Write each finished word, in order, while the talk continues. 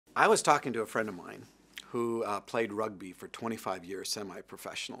I was talking to a friend of mine who played rugby for 25 years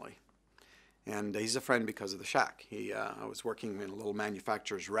semi-professionally. And he's a friend because of the shack. I was working in a little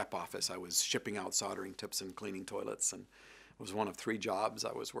manufacturer's rep office. I was shipping out soldering tips and cleaning toilets, and it was one of 3 jobs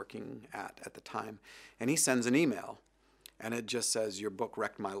I was working at the time. And he sends an email, and it just says, "Your book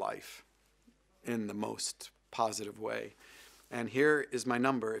wrecked my life," in the most positive way. And here is my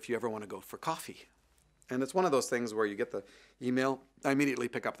number if you ever want to go for coffee. And it's one of those things where you get the email, I immediately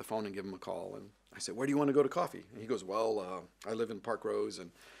pick up the phone and give him a call. And I said, "Where do you want to go to coffee?" And he goes, "Well, I live in Park Rose."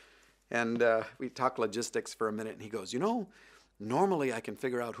 And we talk logistics for a minute. And he goes, "Normally I can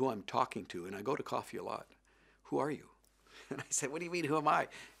figure out who I'm talking to, and I go to coffee a lot. Who are you?" And I said, "What do you mean, who am I?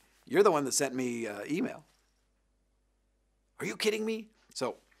 You're the one that sent me email." "Are you kidding me?"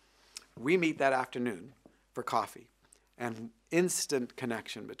 So we meet that afternoon for coffee, and instant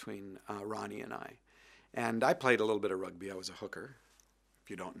connection between Ronnie and I. And I played a little bit of rugby. I was a hooker. If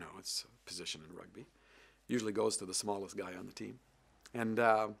you don't know, it's a position in rugby. Usually goes to the smallest guy on the team. And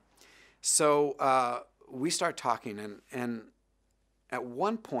so we start talking, and at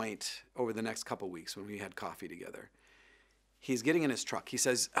one point over the next couple of weeks when we had coffee together, he's getting in his truck. He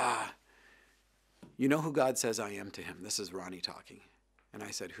says, "You know who God says I am to him?" This is Ronnie talking. And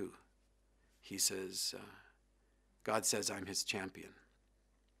I said, "Who?" He says, "God says I'm his champion."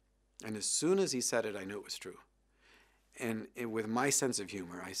 And as soon as he said it, I knew it was true. And with my sense of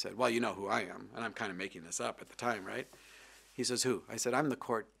humor, I said, "Well, you know who I am." And I'm kind of making this up at the time, right? He says, "Who?" I said, "I'm the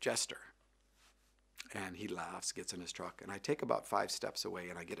court jester." And he laughs, gets in his truck. And I take about 5 steps away,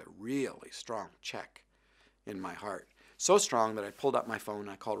 and I get a really strong check in my heart. So strong that I pulled up my phone, and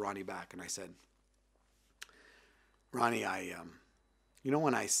I called Ronnie back, and I said, "Ronnie,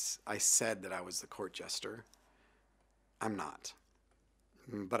 when I said that I was the court jester, I'm not.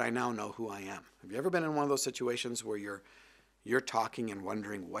 But I now know who I am." Have you ever been in one of those situations where you're talking and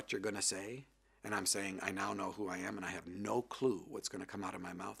wondering what you're going to say? And I'm saying, I now know who I am, and I have no clue what's going to come out of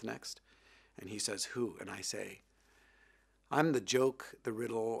my mouth next. And he says, "Who?" And I say, "I'm the joke, the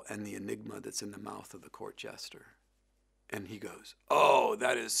riddle, and the enigma that's in the mouth of the court jester." And he goes, "Oh,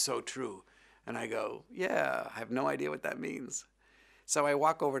 that is so true." And I go, "Yeah, I have no idea what that means." So I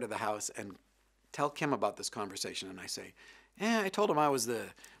walk over to the house and tell Kim about this conversation, and I say, "I told him I was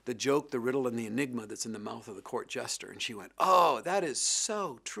the joke, the riddle, and the enigma that's in the mouth of the court jester." And she went, "Oh, that is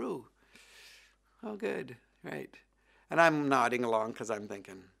so true." "Oh, good, right." And I'm nodding along because I'm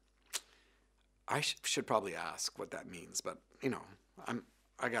thinking, I should probably ask what that means, but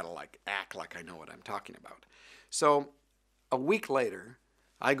I gotta act like I know what I'm talking about. So a week later,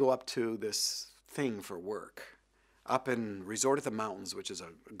 I go up to this thing for work up in Resort at the Mountains, which is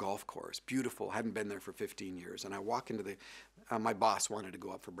a golf course. Beautiful. Hadn't been there for 15 years. And I walk into my boss wanted to go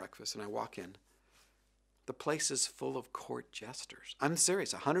up for breakfast, and I walk in. The place is full of court jesters. I'm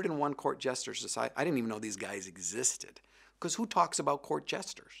serious. 101 court jesters. I didn't even know these guys existed. Because who talks about court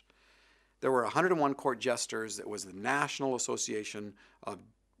jesters? There were 101 court jesters. It was the National Association of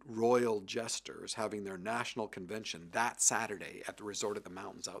Royal Jesters having their national convention that Saturday at the Resort at the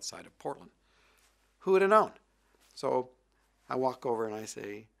Mountains outside of Portland. Who would have known? So I walk over and I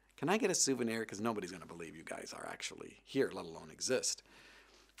say, "Can I get a souvenir? Because nobody's going to believe you guys are actually here, let alone exist."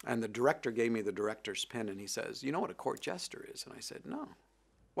 And the director gave me the director's pin, and he says, "You know what a court jester is?" And I said, "No."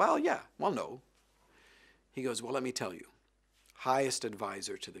 "Well, yeah. Well, no." He goes, "Well, let me tell you. Highest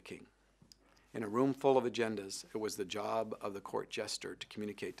advisor to the king. In a room full of agendas, it was the job of the court jester to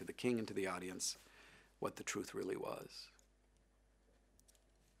communicate to the king and to the audience what the truth really was."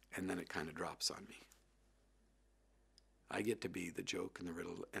 And then it kind of drops on me. I get to be the joke and the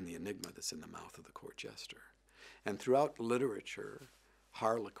riddle and the enigma that's in the mouth of the court jester. And throughout literature,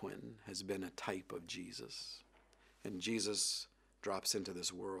 Harlequin has been a type of Jesus. And Jesus drops into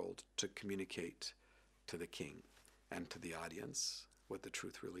this world to communicate to the king and to the audience what the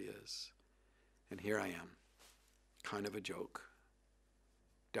truth really is. And here I am, kind of a joke,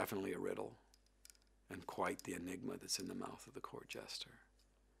 definitely a riddle, and quite the enigma that's in the mouth of the court jester.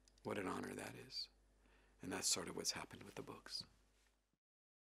 What an honor that is. And that's sort of what's happened with the books.